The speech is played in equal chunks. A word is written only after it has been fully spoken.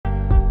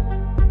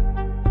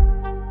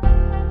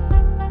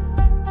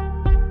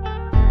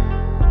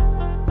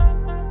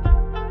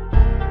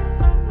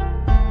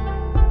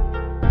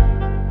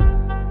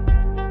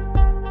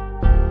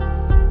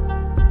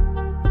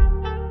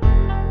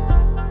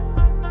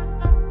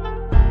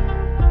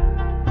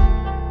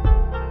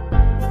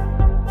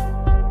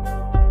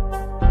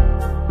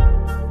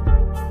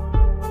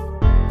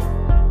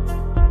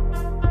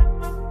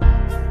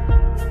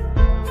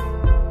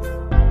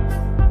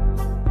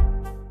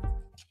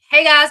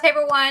guys, hey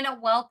everyone,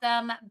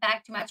 welcome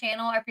back to my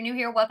channel. If you're new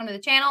here, welcome to the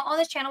channel. On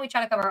this channel, we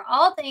try to cover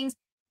all things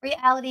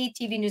reality,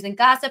 TV news, and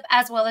gossip,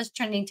 as well as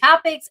trending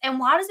topics. And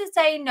why does it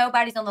say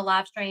nobody's on the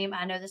live stream?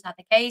 I know that's not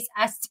the case.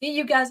 I see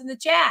you guys in the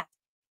chat.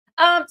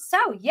 So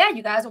yeah,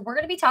 you guys, we're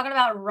going to be talking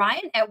about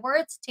Ryan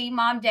Edwards, Teen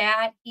Mom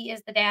Dad. He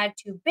is the dad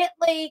to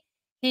Bentley.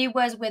 He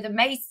was with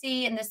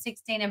Macy in the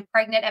 16 and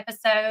Pregnant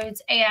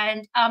episodes,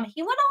 and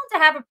he went on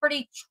to have a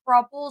pretty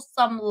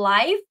troublesome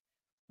life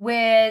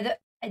with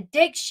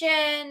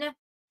addiction,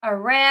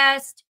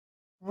 arrest,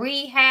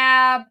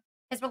 rehab.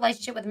 His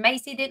relationship with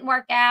Macy didn't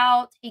work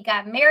out. He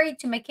got married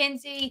to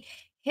Mackenzie.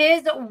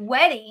 His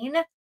wedding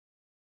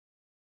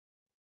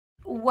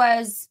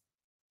was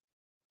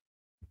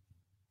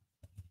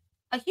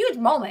a huge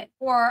moment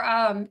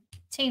for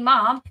Teen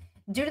Mom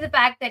due to the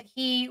fact that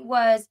he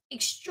was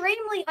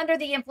extremely under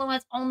the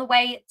influence on the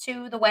way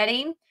to the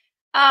wedding.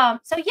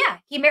 So yeah,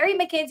 he married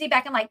Mackenzie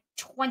back in like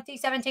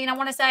 2017, I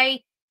want to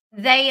say.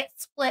 They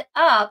split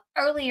up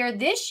earlier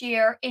this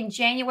year in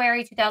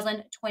January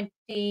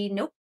 2020,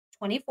 nope,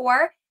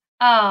 24,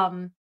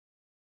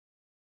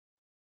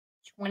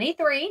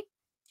 23,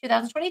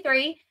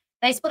 2023.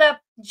 They split up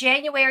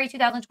January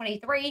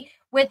 2023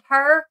 with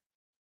her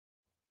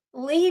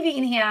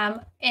leaving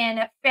him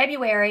in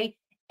February.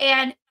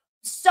 And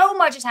so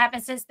much has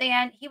happened since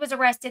then. He was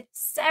arrested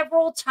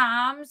several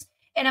times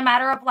in a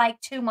matter of like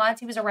 2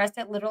 months. He was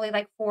arrested literally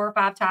like 4 or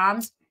 5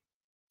 times.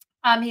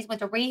 He's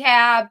went to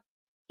rehab.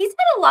 He's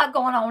had a lot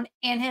going on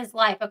in his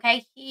life,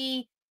 okay?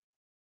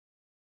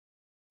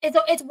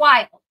 It's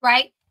wild,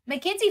 right?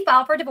 Mackenzie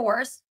filed for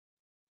divorce.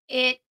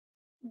 It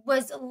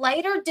was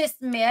later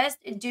dismissed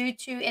due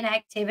to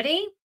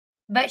inactivity,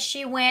 but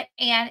she went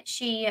and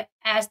she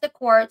asked the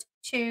court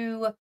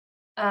to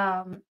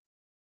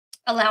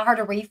allow her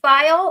to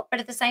refile. But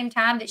at the same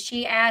time that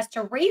she asked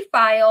to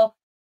refile,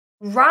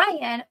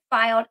 Ryan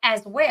filed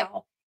as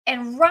well.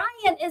 And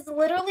Ryan is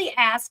literally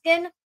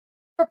asking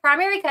for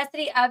primary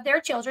custody of their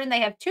children.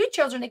 They have 2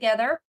 children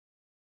together.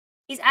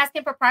 He's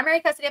asking for primary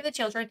custody of the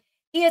children.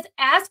 He is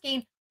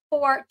asking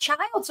for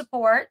child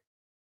support.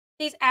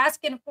 He's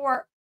asking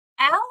for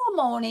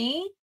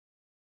alimony.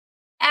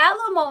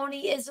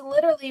 Alimony is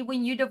literally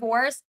when you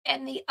divorce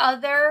and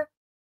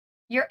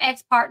your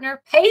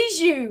ex-partner pays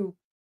you.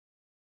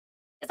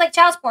 It's like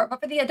child support,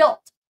 but for the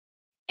adult.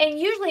 And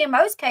usually in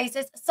most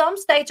cases, some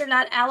states are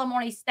not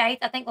alimony states.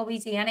 I think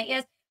Louisiana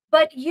is.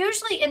 But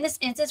usually in this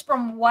instance,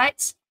 from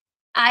what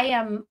I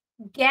am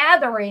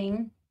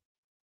gathering,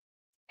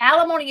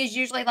 alimony is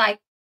usually like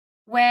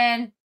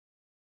when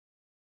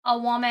a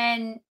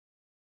woman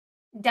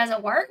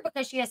doesn't work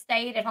because she has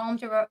stayed at home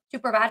to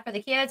provide for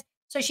the kids.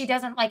 So she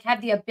doesn't like have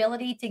the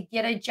ability to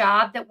get a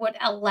job that would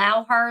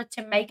allow her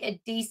to make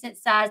a decent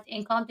sized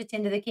income to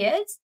tend to the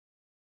kids.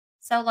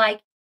 So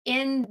like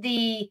in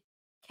the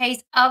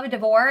case of a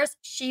divorce,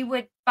 she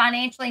would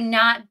financially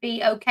not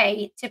be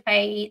okay to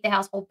pay the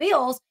household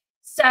bills.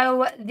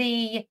 So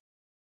the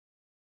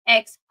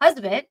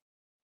ex-husband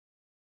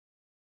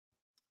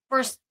for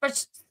a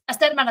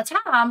set amount of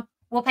time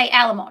will pay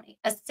alimony,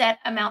 a set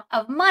amount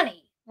of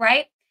money,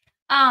 right?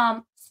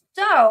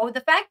 So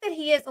the fact that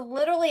he is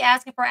literally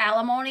asking for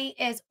alimony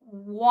is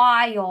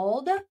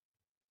wild,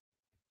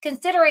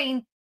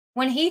 considering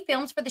when he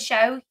films for the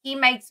show, he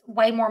makes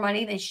way more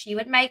money than she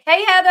would make.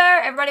 Hey,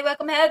 Heather. Everybody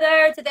welcome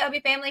Heather to the Elle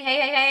Bee family.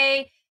 Hey, hey,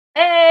 hey.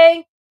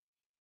 Hey.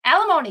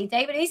 Alimony.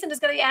 David Easton is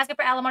going to be asking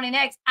for alimony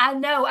next. I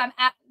know.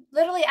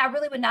 Literally, I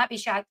really would not be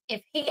shocked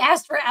if he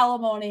asked for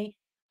alimony.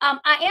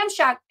 I am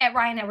shocked at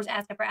Ryan Edwards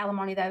asking for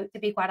alimony, though, to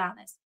be quite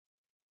honest.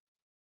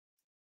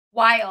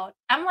 Wild.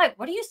 I'm like,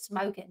 what are you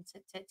smoking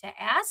to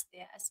ask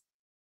this?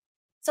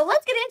 So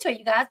let's get into it,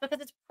 you guys, because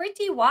it's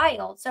pretty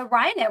wild. So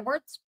Ryan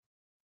Edwards,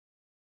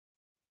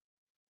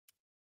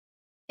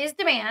 his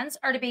demands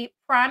are to be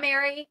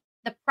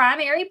the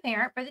primary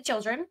parent for the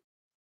children.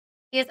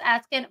 He is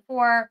asking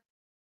for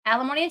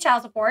alimony and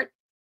child support.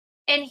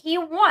 And he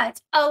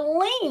wants a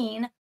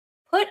lien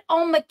put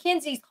on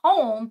Mackenzie's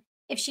home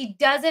if she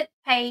doesn't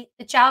pay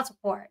the child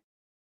support.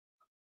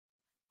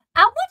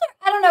 I wonder,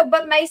 I don't know,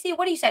 but Macy,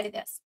 what do you say to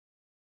this?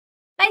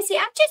 Macy,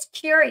 I'm just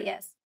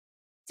curious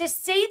to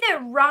see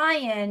that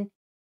Ryan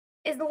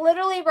is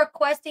literally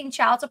requesting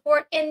child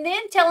support and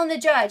then telling the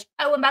judge,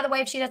 oh, and by the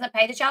way, if she doesn't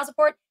pay the child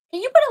support,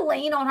 can you put a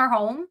lien on her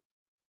home?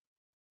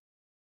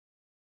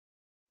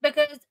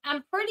 Because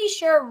I'm pretty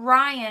sure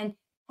Ryan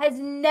has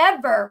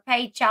never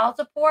paid child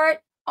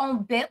support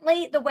on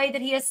Bentley the way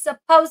that he is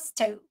supposed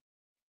to.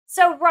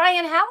 So,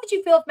 Ryan, how would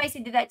you feel if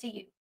Macy did that to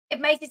you? If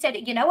Macy said,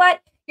 you know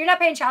what? You're not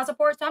paying child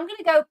support, so I'm going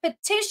to go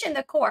petition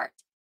the court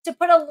to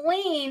put a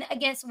lien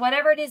against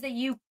whatever it is that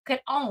you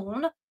could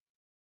own,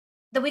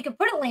 that we could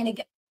put a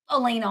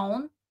lien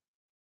on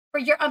for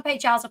your unpaid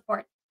child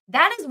support.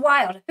 That is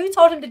wild. Who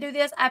told him to do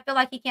this? I feel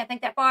like he can't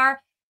think that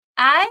far.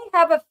 I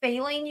have a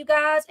feeling, you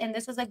guys, and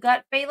this is a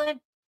gut feeling,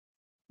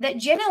 that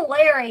Jen and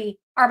Larry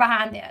are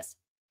behind this.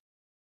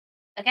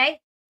 Okay?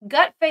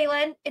 Gut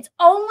feeling. It's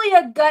only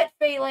a gut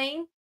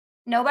feeling.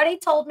 Nobody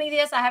told me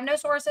this. I have no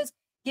sources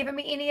giving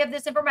me any of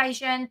this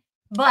information.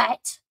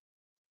 But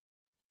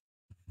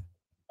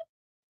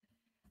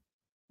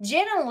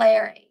Jen and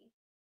Larry,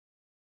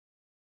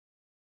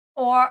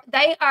 or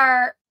they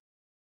are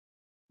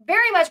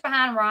very much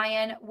behind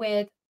Ryan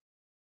with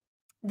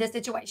this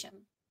situation.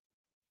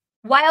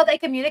 While they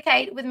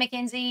communicate with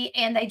Mackenzie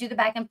and they do the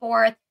back and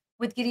forth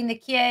with getting the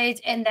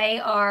kids, and they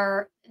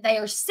are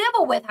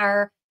civil with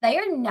her, they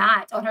are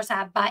not on her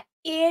side by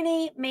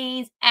any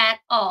means at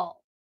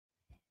all.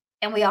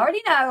 And we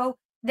already know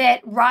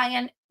that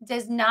Ryan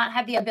does not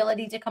have the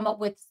ability to come up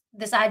with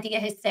this idea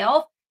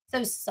himself.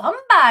 So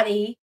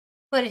somebody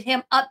put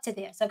him up to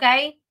this,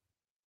 okay?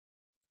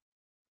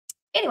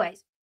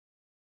 Anyways,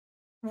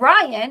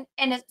 Ryan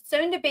and his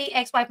soon to be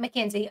ex wife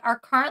Mackenzie are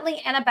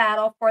currently in a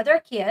battle for their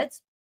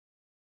kids.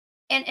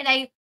 And in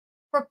a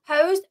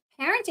proposed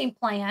parenting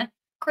plan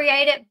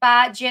created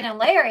by Jen and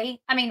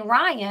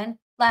Ryan,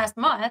 last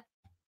month,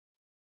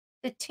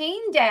 the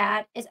teen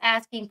dad is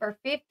asking for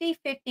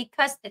 50-50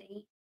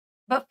 custody,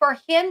 but for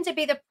him to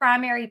be the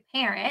primary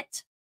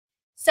parent.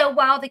 So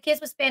while the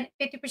kids would spend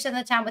 50% of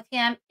the time with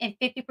him and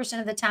 50%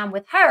 of the time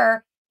with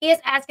her, he is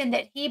asking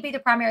that he be the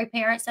primary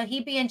parent. So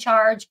he be in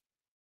charge.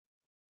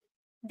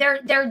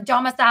 Their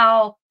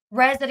domicile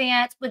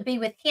residence would be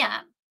with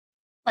him.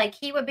 Like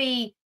he would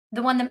be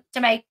the one to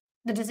make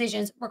the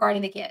decisions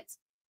regarding the kids.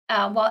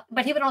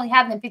 But he would only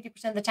have them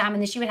 50% of the time,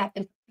 and then she would have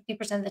them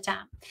 50% of the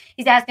time.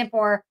 He's asking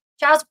for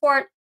child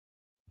support,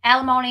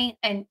 alimony,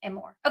 and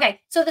more.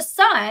 Okay, so the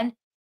Sun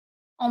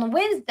on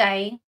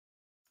Wednesday,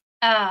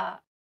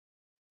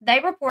 they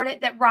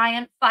reported that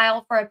Ryan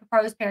filed for a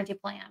proposed parenting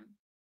plan.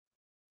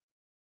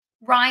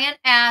 Ryan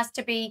asked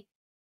to be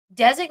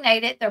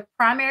designated the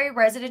primary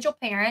residential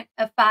parent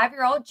of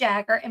 5-year-old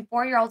Jagger and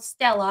 4-year-old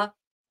Stella,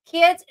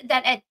 kids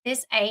that at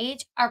this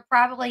age are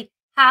probably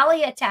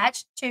highly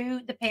attached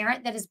to the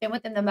parent that has been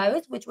with them the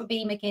most, which would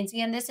be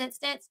Mackenzie in this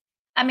instance.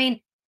 I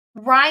mean,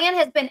 Ryan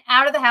has been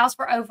out of the house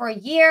for over a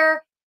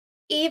year.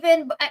 He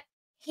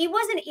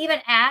wasn't even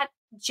at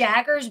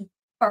Jagger's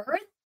birth.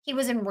 He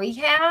was in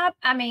rehab.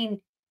 I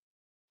mean,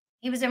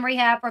 he was in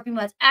rehab for a few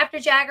months after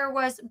Jagger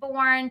was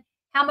born.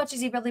 How much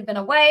has he really been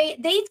away?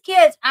 These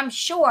kids, I'm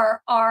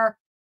sure, are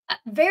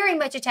very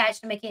much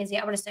attached to Mackenzie,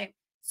 I would assume.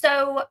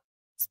 So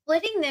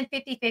splitting them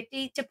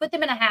 50-50 to put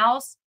them in a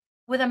house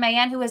with a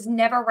man who has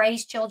never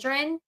raised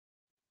children,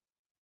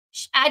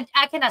 I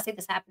cannot see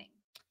this happening.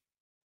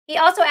 He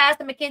also asked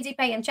that Mackenzie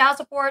pay him child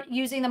support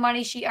using the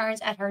money she earns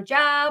at her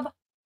job.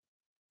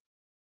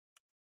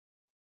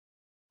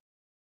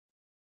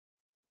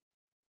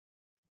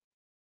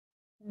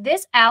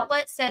 This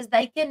outlet says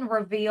they can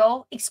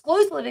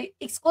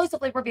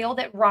exclusively reveal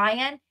that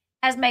Ryan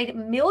has made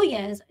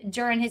millions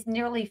during his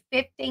nearly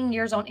 15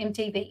 years on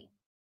MTV.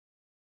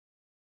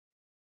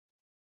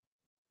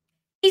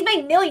 He's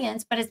made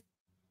millions, but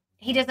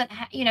he doesn't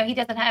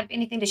have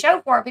anything to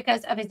show for it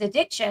because of his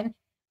addiction.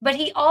 But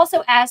he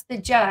also asked the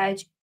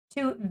judge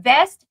to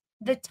vest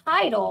the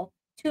title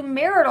to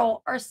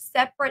marital or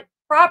separate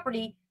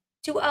property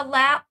to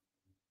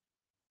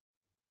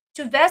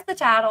vest the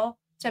title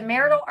to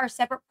marital or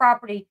separate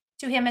property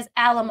to him as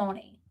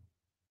alimony.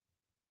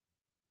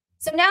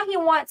 So now he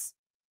wants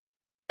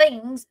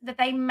things that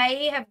they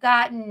may have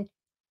gotten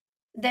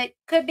that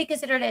could be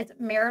considered as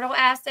marital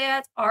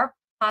assets or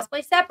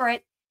possibly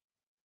separate,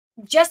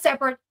 just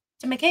separate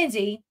to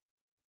Mackenzie,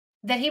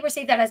 that he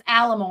received that as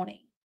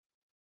alimony.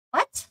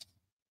 What?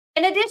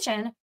 In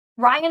addition,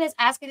 Ryan is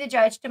asking the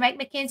judge to make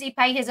Mackenzie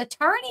pay his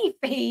attorney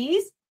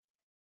fees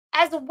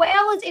as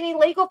well as any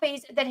legal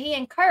fees that he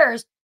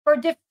incurs for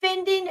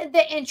defending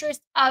the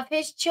interests of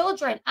his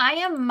children. I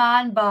am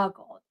mind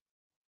boggled.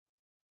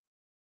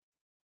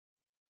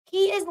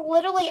 He is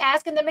literally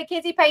asking that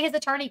Mackenzie pay his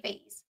attorney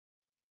fees.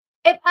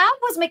 If I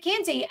was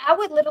Mackenzie, I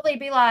would literally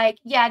be like,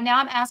 yeah, now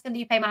I'm asking that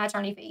you pay my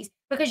attorney fees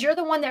because you're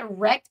the one that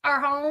wrecked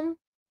our home.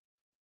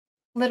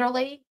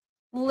 Literally,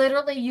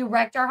 you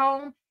wrecked our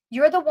home.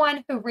 You're the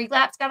one who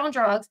relapsed, got on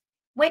drugs,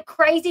 went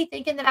crazy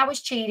thinking that I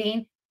was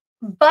cheating,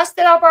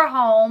 busted up our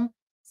home.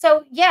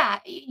 So yeah,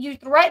 you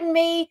threatened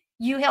me.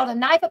 You held a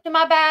knife up to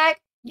my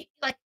back.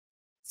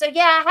 So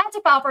yeah, I had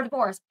to file for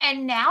divorce.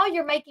 And now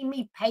you're making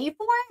me pay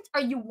for it? Or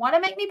you want to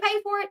make me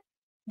pay for it?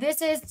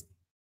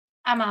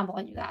 I'm mind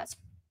blowing, you guys.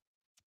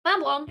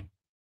 Mind blown.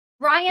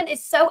 Ryan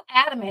is so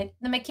adamant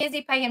that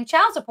Mackenzie pay him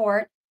child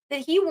support that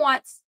he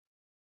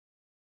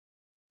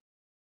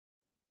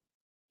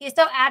is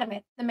so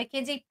adamant that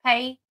Mackenzie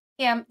pay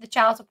him the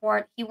child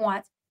support he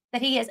wants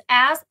that he has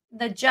asked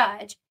the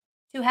judge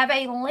to have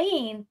a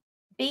lien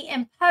be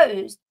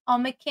imposed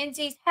on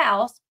Mackenzie's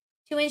house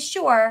to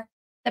ensure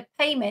the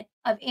payment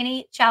of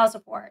any child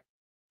support.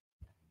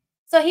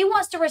 So he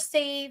wants to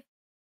receive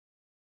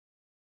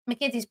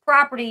Mackenzie's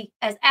property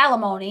as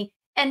alimony,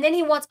 and then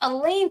he wants a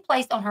lien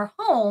placed on her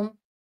home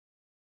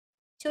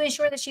to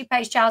ensure that she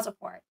pays child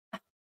support.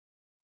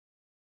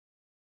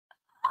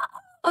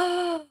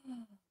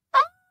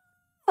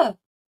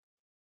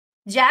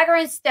 Jagger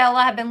and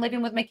Stella have been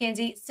living with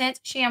Mackenzie since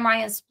she and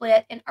Ryan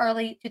split in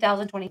early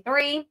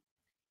 2023.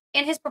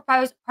 In his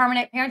proposed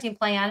permanent parenting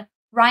plan,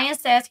 Ryan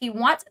says he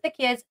wants the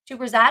kids to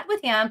reside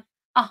with him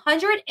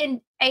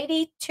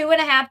 182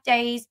 and a half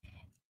days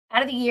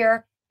out of the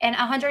year and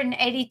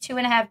 182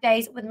 and a half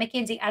days with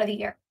Mackenzie out of the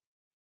year.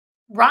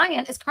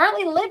 Ryan is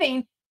currently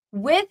living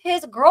with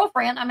his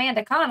girlfriend,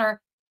 Amanda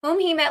Connor, whom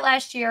he met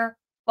last year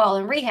while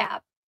in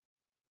rehab.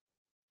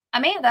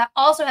 Amanda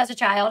also has a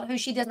child who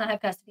she does not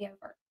have custody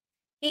over.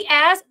 He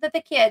asked that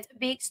the kids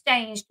be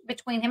exchanged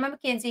between him and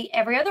Mackenzie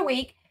every other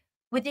week,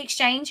 with the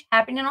exchange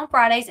happening on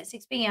Fridays at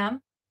 6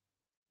 p.m.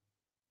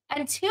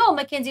 Until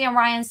Mackenzie and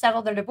Ryan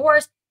settled their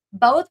divorce,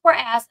 both were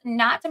asked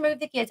not to move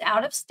the kids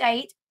out of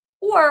state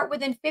or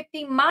within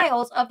 50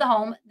 miles of the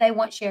home they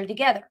once shared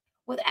together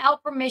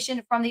without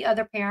permission from the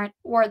other parent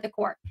or the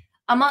court.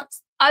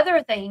 Amongst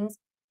other things,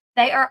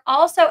 they are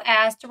also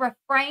asked to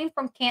refrain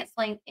from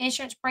canceling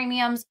insurance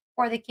premiums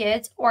for the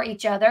kids or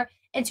each other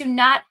and to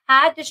not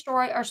hide,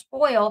 destroy, or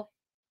spoil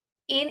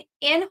in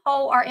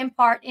whole or in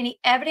part any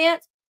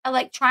evidence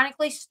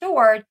electronically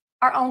stored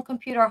or on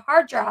computer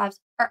hard drives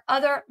or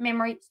other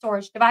memory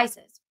storage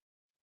devices.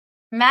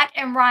 Mac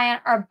and Ryan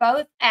are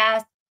both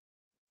asked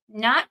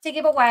not to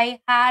give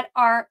away, hide,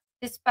 or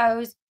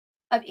dispose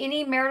of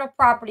any marital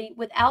property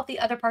without the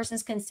other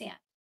person's consent.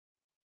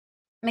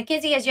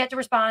 Mackenzie has yet to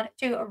respond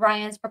to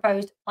Ryan's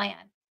proposed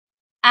plan.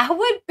 I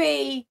would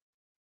be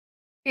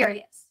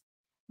furious.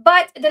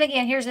 But then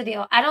again, here's the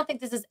deal. I don't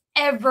think this is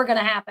ever going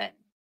to happen.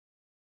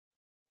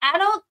 I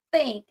don't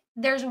think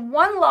there's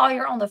one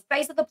lawyer on the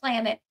face of the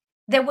planet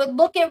that would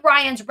look at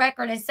Ryan's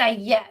record and say,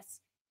 yes,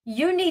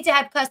 you need to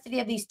have custody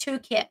of these two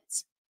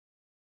kids.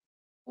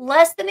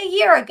 Less than a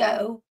year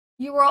ago,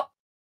 you were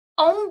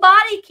on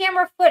body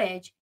camera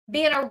footage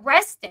being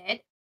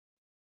arrested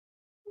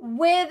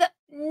with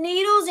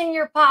needles in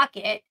your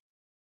pocket,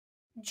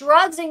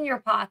 drugs in your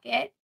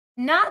pocket,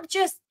 not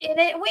just in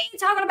it. We ain't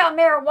talking about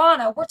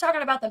marijuana. We're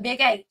talking about the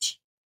big H.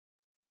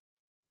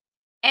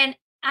 And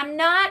I'm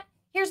not,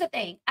 here's the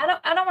thing. I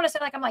don't want to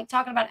sound like I'm like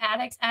talking about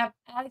addicts. I have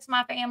addicts in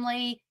my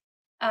family,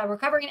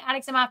 recovering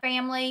addicts in my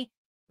family,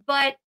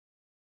 but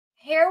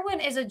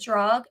heroin is a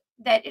drug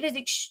that it is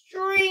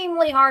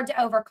extremely hard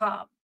to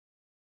overcome.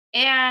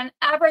 And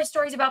I've read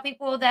stories about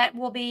people that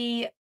will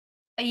be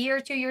a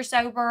year, 2 years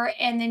sober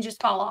and then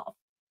just fall off.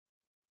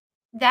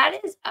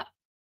 That's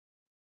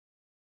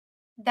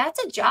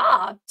a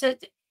job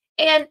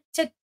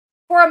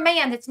for a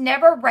man that's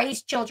never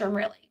raised children,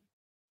 really.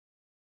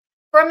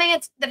 For a man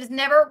that has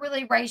never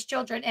really raised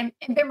children and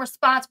been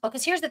responsible.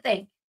 Because here's the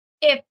thing.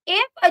 If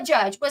a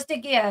judge was to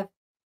give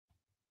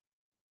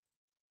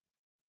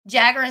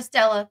Jagger and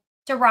Stella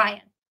to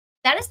Ryan,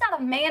 that is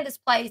not Amanda's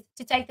place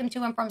to take them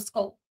to and from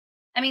school.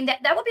 I mean,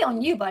 that would be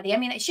on you, buddy. I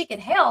mean, she could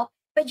help,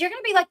 but you're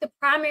going to be like the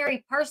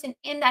primary person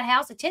in that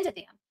house attending to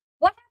them.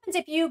 What happens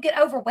if you get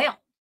overwhelmed?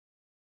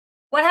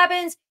 What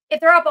happens if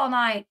they're up all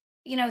night,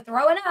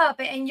 throwing up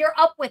and you're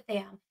up with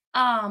them?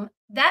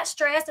 That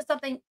stress is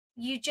something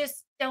you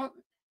just don't,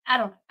 I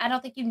don't know. I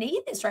don't think you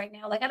need this right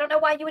now. Like, I don't know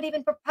why you would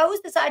even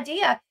propose this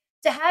idea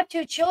to have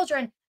two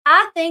children.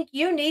 I think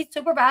you need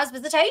supervised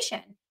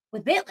visitation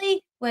with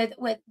Bentley,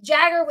 with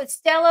Jagger, with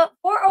Stella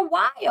for a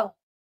while.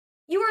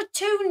 You are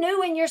too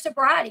new in your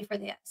sobriety for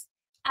this.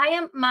 I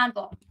am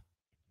mindful.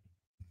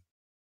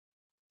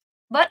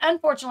 But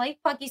unfortunately,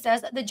 Punky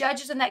says that the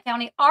judges in that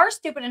county are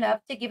stupid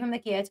enough to give him the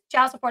kids,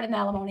 child support, and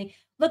alimony.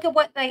 Look at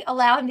what they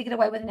allow him to get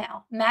away with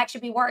now. Max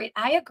should be worried.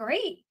 I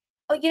agree.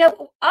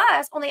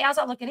 Us on the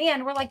outside looking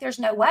in, we're like, there's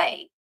no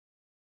way.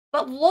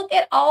 But look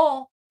at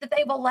all that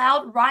they've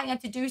allowed Ryan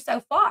to do so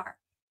far.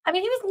 I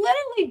mean, he was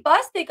literally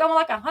busted going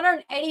like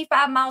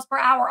 185 miles per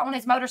hour on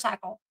his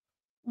motorcycle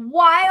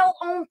while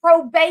on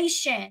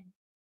probation.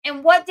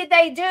 And what did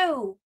they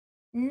do?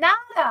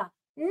 Nada.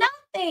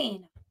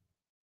 Nothing.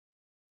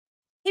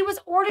 He was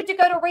ordered to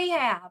go to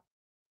rehab,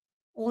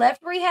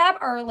 left rehab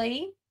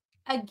early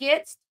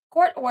against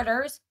court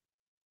orders,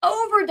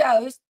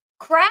 overdosed,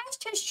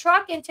 crashed his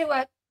truck into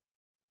a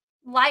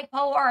light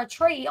pole or a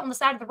tree on the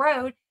side of the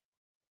road.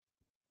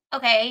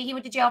 Okay, he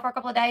went to jail for a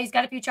couple of days,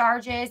 got a few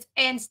charges,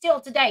 and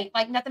still to date,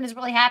 like nothing has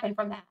really happened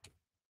from that.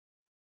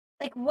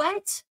 Like,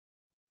 what?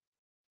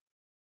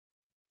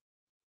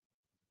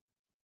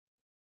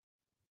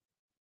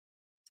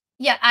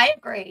 Yeah, I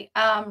agree.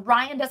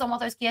 Ryan doesn't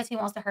want those kids. He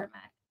wants to hurt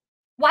Mac.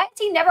 Why has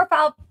he never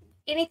filed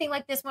anything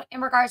like this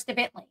in regards to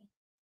Bentley?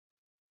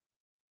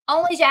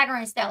 Only Jagger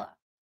and Stella.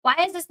 Why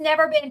has this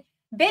never been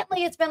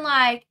Bentley? It's been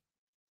like,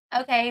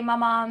 okay, my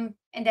mom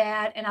and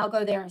dad, and I'll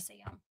go there and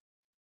see them.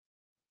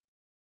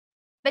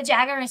 But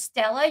Jagger and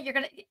Stella,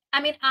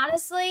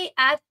 honestly,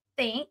 I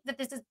think that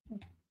this is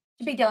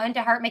to be done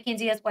to hurt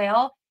Mackenzie as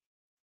well.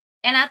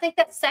 And I think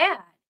that's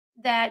sad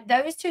that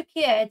those two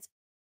kids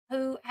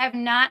who have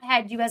not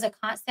had you as a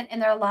constant in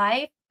their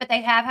life, but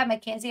they have had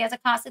Mackenzie as a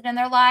constant in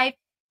their life,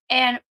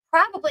 and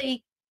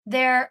probably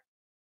their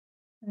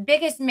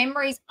biggest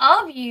memories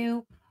of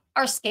you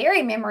are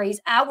scary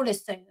memories, I would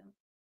assume,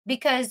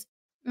 because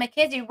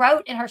Mackenzie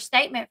wrote in her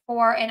statement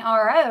for an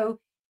RO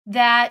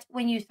that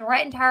when you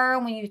threatened her,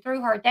 when you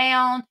threw her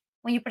down,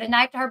 when you put a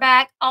knife to her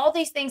back, all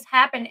these things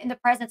happened in the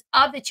presence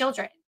of the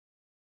children.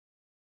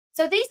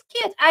 So these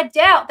kids, I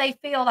doubt they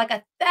feel like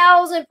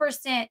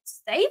 1,000%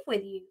 safe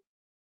with you.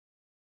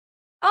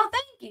 Oh,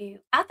 thank Thank you.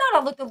 I thought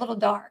I looked a little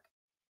dark.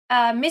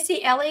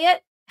 Missy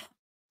Elliott,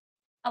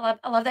 I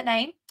love that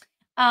name.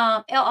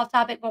 Off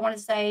topic, but I wanted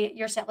to say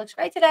your set looks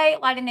great today.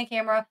 Lighting the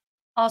camera.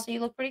 Also, you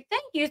look pretty.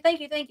 Thank you, thank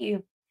you, thank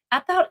you. I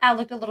thought I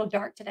looked a little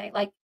dark today.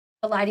 Like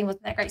the lighting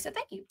wasn't that great. So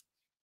thank you.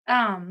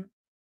 Um,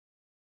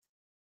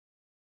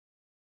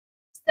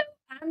 so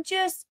I'm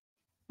just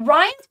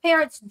Ryan's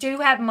parents do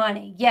have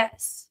money.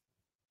 Yes.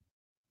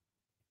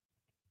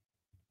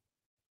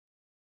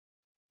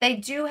 They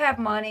do have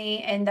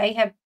money and they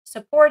have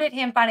supported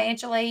him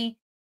financially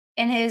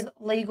in his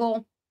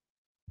legal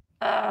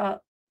uh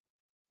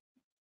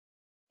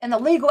in the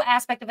legal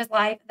aspect of his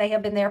life. They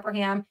have been there for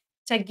him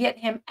to get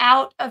him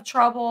out of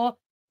trouble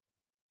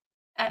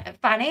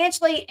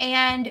financially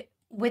and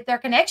with their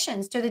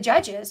connections to the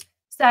judges.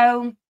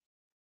 So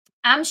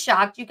I'm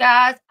shocked, you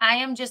guys. I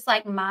am just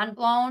like mind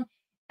blown.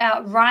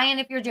 Ryan,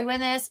 if you're doing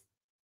this,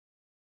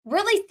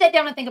 really sit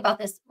down and think about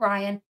this,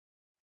 Ryan.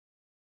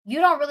 You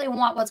don't really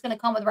want what's going to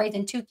come with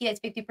raising two kids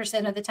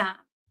 50% of the time.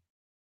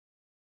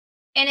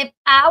 And if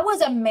I was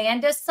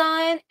Amanda's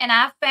son and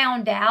I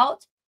found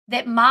out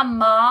that my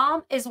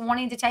mom is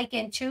wanting to take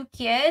in two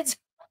kids,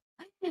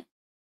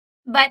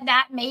 but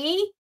not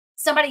me,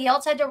 somebody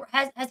else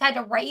has had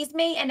to raise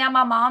me, and now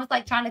my mom's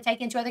like trying to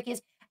take in two other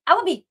kids, I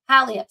would be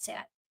highly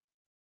upset.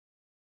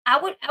 I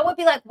would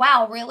be like,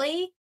 wow,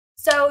 really?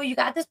 So you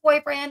got this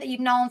boyfriend that you've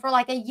known for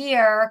like a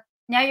year.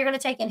 Now you're going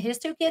to take in his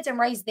two kids and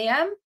raise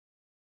them,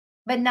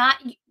 but not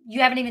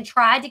you haven't even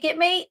tried to get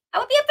me. I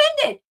would be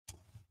offended.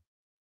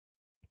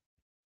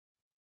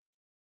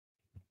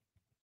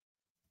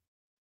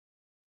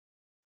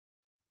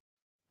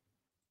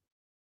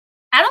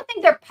 I don't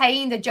think they're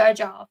paying the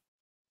judge off.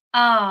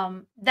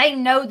 They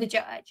know the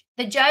judge.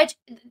 The judge,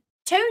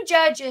 two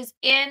judges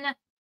in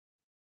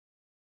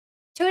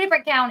two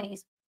different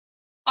counties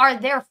are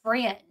their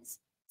friends.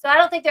 So I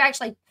don't think they're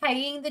actually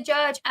paying the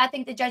judge. I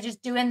think the judge is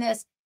doing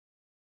this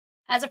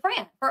as a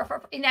friend for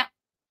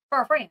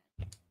for a friend.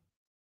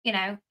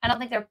 I don't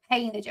think they're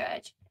paying the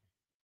judge.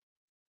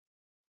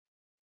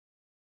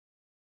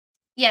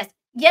 Yes.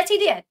 Yes, he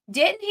did.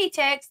 Didn't he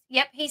text?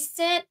 Yep, he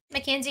sent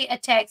Mackenzie a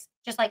text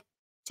just like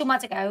 2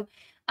 months ago,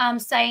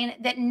 saying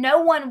that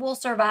no one will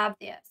survive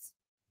this.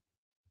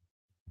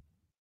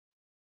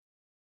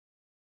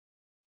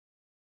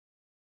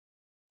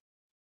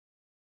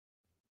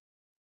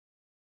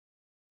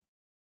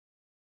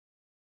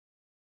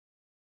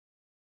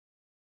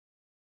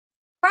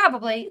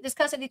 Probably this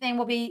custody thing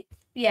will be,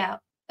 yeah.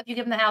 If you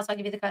give him the house, I'll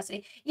give you the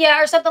custody.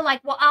 Yeah, or something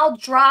like, well, I'll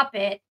drop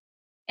it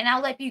and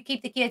I'll let you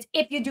keep the kids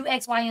if you do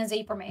X, Y, and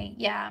Z for me.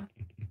 Yeah,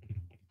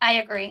 I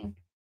agree.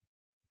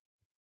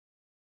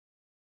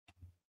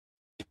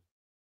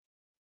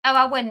 Oh,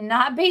 I would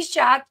not be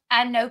shocked.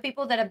 I know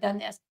people that have done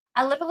this.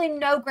 I literally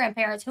know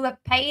grandparents who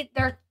have paid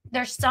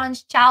their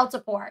son's child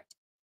support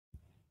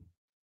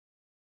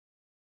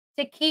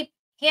to keep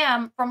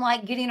him from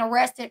like getting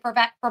arrested for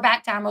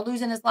back time or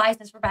losing his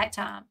license for back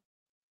time.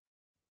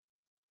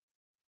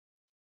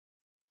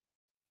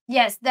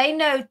 Yes, they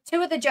know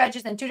two of the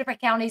judges in two different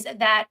counties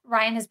that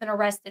Ryan has been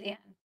arrested in.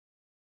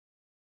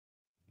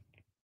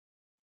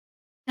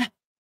 Yeah.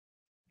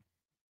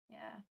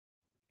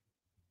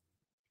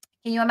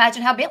 Can you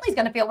imagine how Bentley's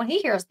going to feel when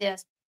he hears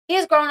this? He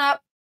has grown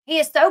up. He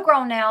is so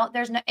grown now.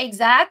 There's no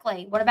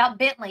exactly. What about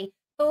Bentley,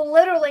 who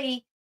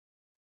literally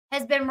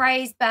has been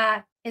raised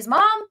by his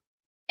mom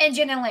and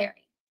Jen and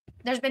Larry?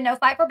 There's been no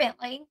fight for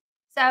Bentley.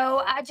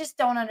 So I just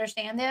don't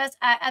understand this.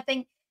 I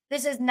think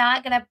this is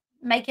not going to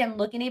make him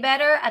look any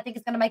better. I think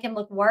it's going to make him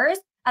look worse.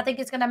 I think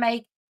it's going to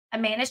make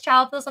Amanda's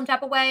child feel some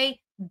type of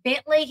way.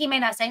 Bentley, he may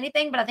not say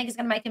anything, but I think it's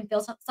going to make him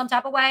feel some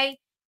type of way.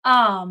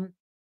 Um,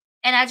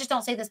 and I just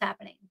don't see this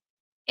happening.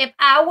 If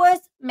I was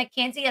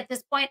Mackenzie at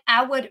this point,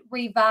 I would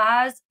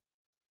revise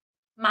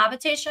my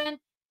petition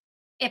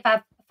if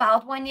I've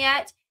filed one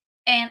yet.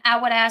 And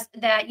I would ask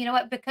that, you know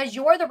what, because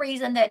you're the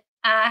reason that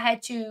I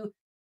had to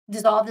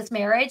dissolve this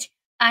marriage,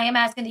 I am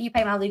asking that you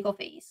pay my legal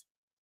fees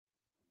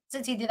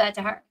since he did that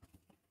to her.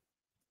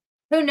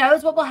 Who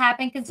knows what will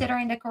happen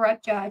considering the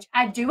corrupt judge?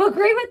 I do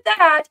agree with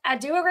that. I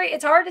do agree.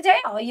 It's hard to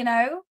tell.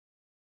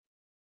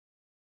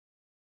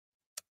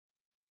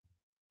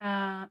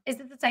 Is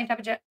it the same type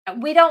of judge?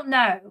 We don't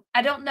know.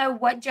 I don't know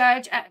what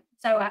judge.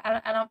 So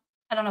I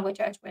don't know what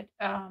judge would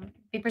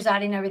be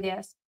presiding over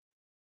this.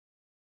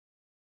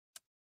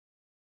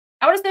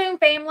 I would assume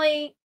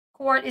family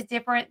court is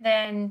different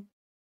than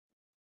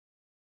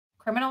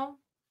criminal.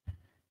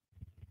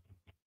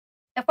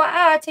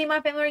 FYI, Team My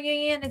Family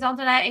Reunion is on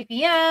tonight, 8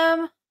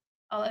 p.m.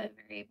 Although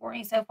very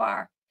boring so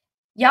far.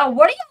 Y'all,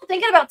 what are y'all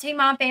thinking about Team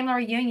Mom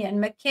Family Reunion?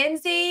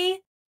 Mackenzie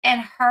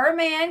and her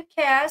man,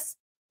 Kess,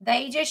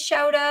 they just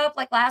showed up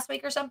like last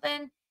week or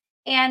something.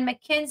 And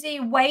Mackenzie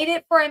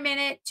waited for a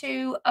minute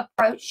to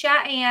approach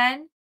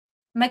Cheyenne.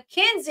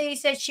 Mackenzie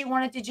said she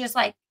wanted to just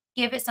like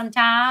give it some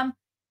time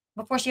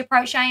before she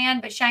approached Cheyenne,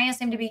 but Cheyenne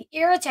seemed to be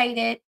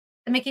irritated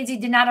that Mackenzie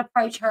did not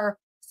approach her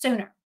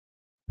sooner.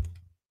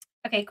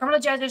 Okay, criminal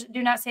judges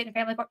do not sit in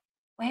family court.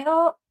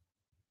 Well,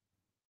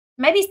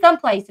 maybe some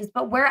places,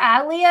 but where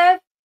I live,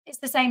 it's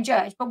the same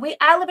judge. But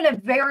I live in a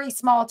very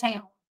small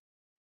town.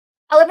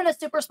 I live in a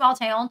super small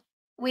town.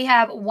 We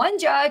have one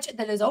judge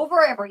that is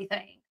over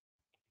everything.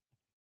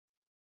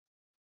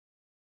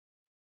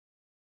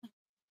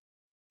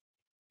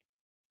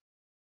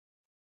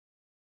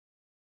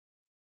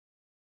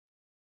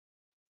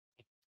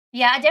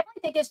 Yeah, I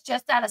definitely think it's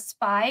just out of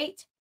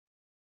spite,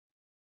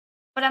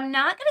 but I'm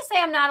not gonna say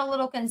I'm not a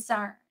little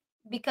concerned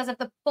because of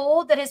the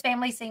pull that his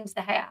family seems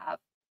to have,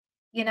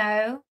 you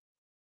know?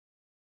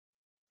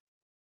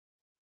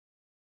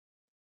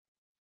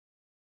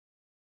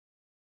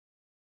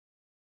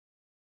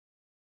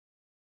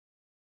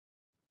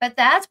 But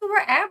that's where we're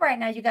at right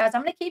now, you guys.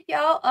 I'm gonna keep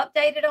y'all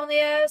updated on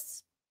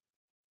this.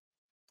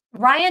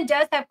 Ryan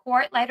does have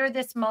court later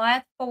this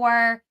month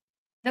for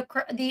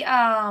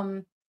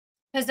the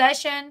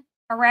possession,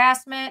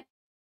 harassment,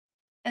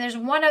 and there's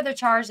one other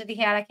charge that he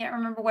had. I can't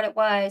remember what it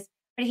was,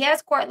 but he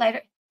has court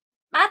later.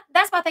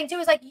 That's my thing too.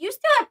 Is like you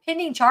still have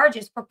pending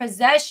charges for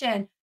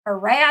possession,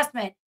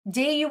 harassment,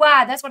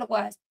 DUI. That's what it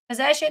was.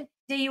 Possession,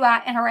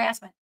 DUI, and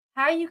harassment.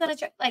 How are you going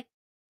to like?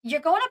 You're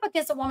going up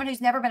against a woman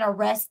who's never been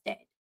arrested.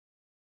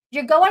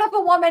 You're going up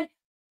a woman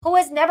who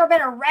has never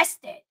been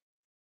arrested.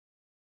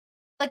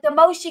 Like the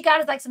most she got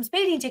is like some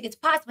speeding tickets,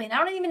 possibly. And I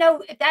don't even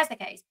know if that's the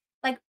case.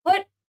 Like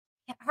put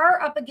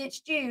her up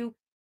against you,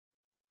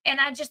 and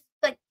I just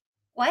like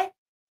what?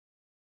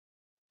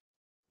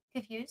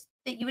 Confused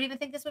that you would even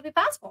think this would be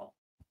possible.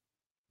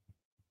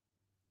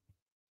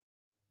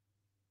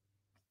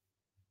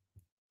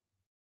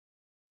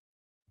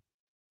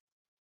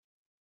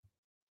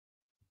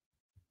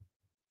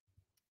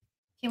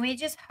 Can we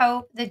just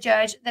hope the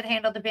judge that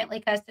handled the Bentley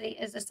custody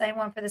is the same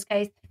one for this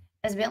case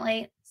as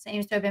Bentley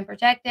seems to have been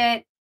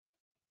protected?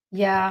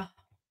 Yeah.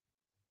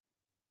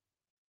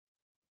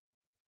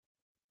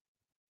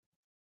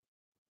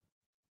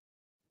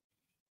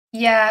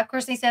 Yeah,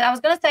 Christy said, I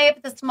was going to say if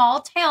it's a small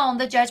town,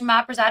 the judge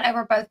might preside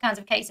over both kinds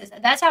of cases.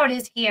 That's how it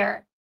is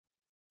here.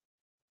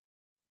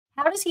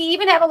 How does he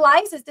even have a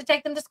license to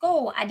take them to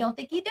school? I don't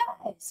think he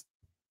does.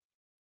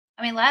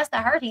 I mean, last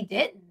I heard, he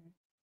didn't.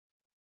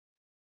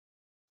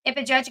 If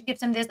a judge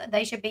gives him this,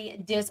 they should be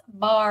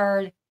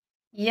disbarred.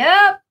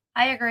 Yep,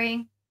 I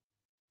agree.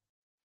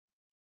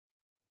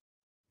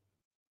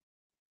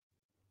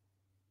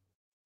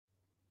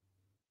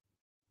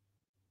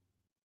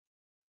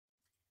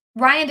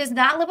 Ryan does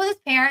not live with his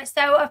parents.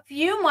 So a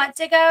few months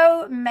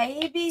ago,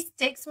 maybe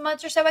 6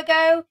 months or so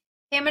ago,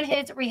 him and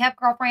his rehab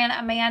girlfriend,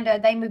 Amanda,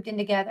 they moved in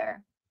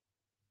together.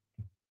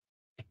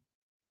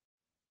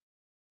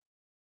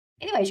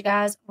 Anyways, you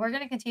guys, we're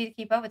going to continue to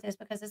keep up with this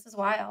because this is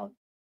wild.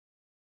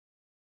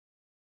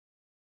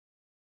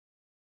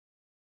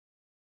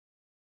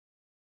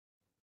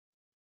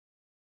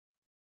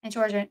 In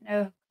Georgia,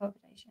 no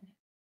cohabitation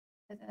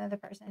with another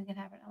person can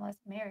happen unless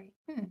married.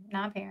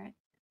 Non-parent.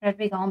 Would have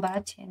to be gone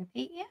by 10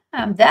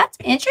 p.m. That's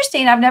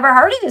interesting. I've never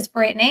heard of this,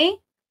 Brittany.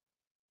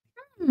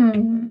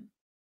 I'm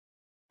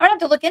gonna have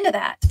to look into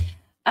that.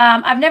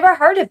 I've never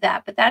heard of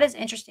that, but that is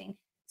interesting.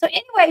 So,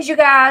 anyways, you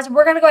guys,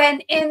 we're gonna go ahead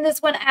and end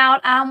this one out.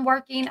 I'm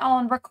working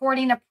on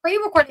recording a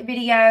pre-recorded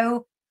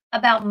video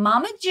about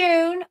Mama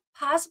June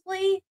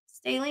possibly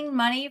stealing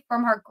money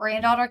from her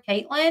granddaughter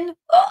Caitlin.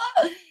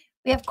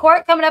 We have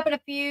court coming up in a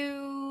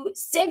few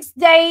 6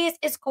 days.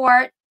 Is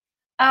court.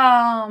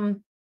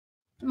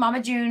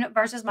 Mama June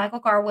versus Michael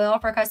Carwell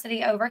for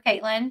custody over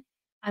Caitlin.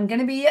 I'm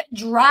going to be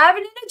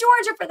driving into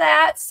Georgia for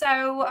that.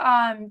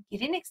 So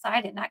getting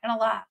excited, not going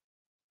to lie.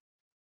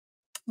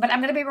 But I'm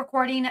going to be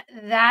recording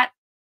that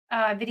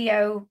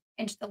video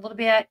in just a little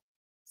bit.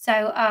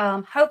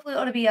 So hopefully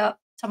it'll be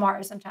up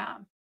tomorrow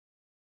sometime.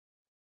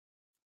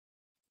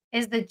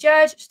 Is the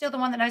judge still the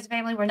one that knows the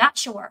family? We're not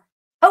sure.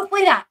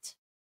 Hopefully not.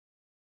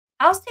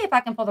 I'll see if I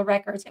can pull the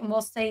records and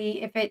we'll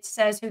see if it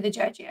says who the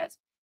judge is.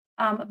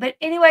 But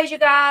anyways, you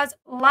guys,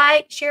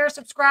 like, share,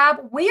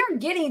 subscribe. We are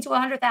getting to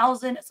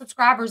 100,000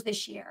 subscribers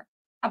this year.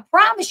 I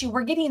promise you,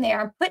 we're getting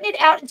there. I'm putting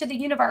it out into the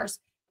universe.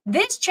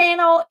 This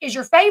channel is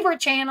your favorite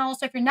channel.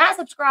 So if you're not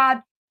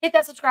subscribed, hit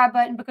that subscribe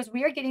button because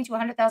we are getting to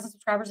 100,000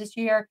 subscribers this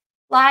year.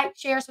 Like,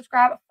 share,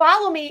 subscribe.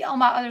 Follow me on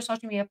my other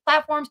social media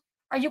platforms.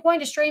 Are you going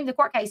to stream the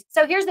court case?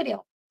 So here's the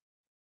deal.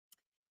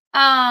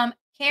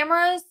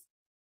 Cameras,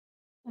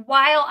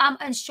 while I'm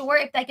unsure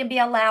if they can be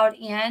allowed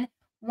in,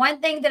 one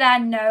thing that I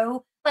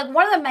know, like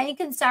one of the main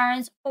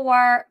concerns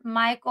for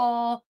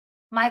Michael's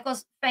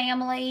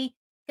family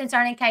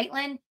concerning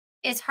Caitlin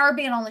is her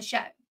being on the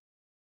show.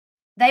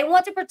 They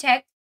want to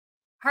protect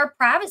her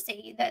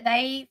privacy, that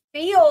they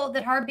feel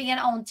that her being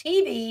on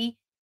TV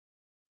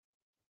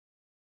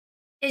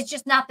is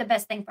just not the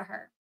best thing for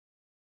her.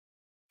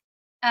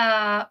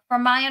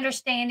 From my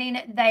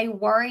understanding, they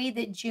worry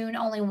that June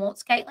only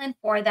wants Caitlin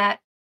for that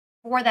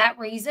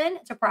reason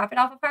to profit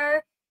off of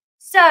her.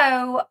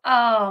 So,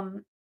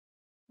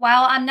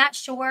 while I'm not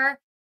sure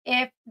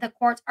if the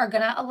courts are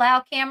going to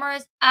allow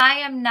cameras, I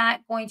am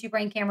not going to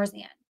bring cameras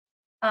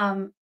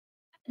in.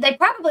 They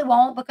probably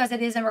won't because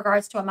it is in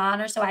regards to a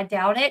minor, so I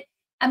doubt it.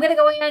 I'm going to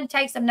go in and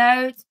take some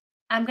notes.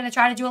 I'm going to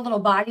try to do a little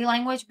body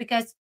language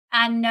because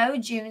I know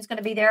June's going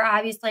to be there,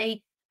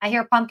 obviously. I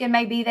hear Pumpkin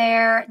may be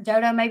there,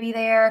 Dodo may be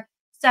there.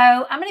 So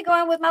I'm gonna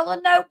go in with my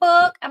little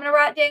notebook. I'm gonna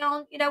write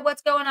down,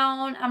 what's going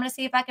on. I'm gonna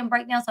see if I can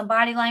break down some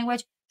body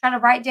language, try to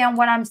write down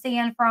what I'm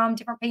seeing from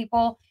different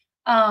people.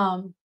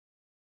 Um,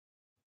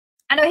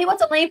 I know he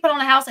wants a lien put on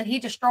a house that he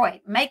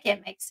destroyed. Make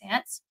it make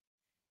sense.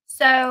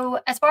 So,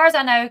 as far as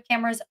I know,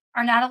 cameras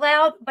are not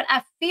allowed, but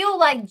I feel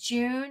like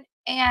June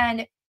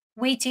and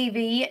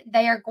WeTV,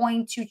 they are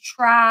going to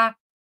try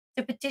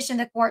to petition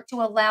the court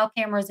to allow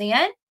cameras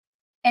in.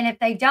 And if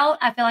they don't,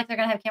 I feel like they're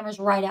going to have cameras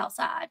right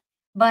outside.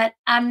 But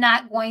I'm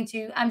not going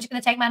to, I'm just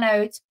going to take my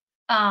notes.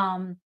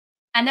 Um,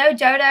 I know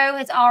Dodo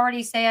has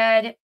already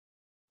said,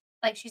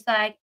 like, she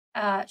said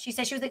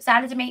she was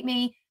excited to meet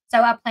me.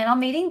 So I plan on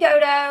meeting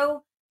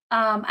Dodo.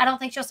 I don't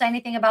think she'll say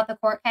anything about the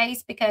court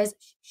case because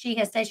she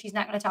has said she's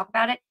not going to talk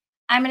about it.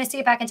 I'm going to see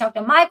if I can talk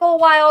to Michael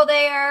while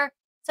there.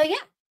 So yeah,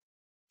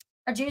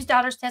 are June's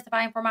daughters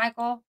testifying for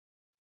Michael?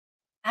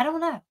 I don't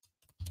know.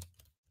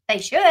 They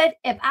should.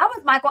 If I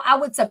was Michael, I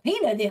would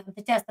subpoena them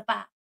to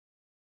testify,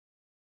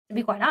 to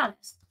be quite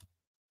honest.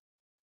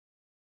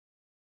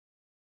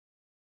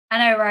 I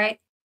know, right?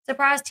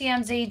 Surprise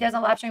TMZ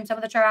doesn't live stream some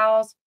of the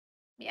trials.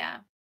 Yeah.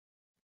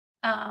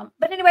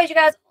 But anyways, you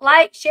guys,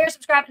 like, share,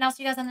 subscribe, and I'll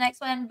see you guys in the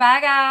next one.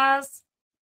 Bye, guys.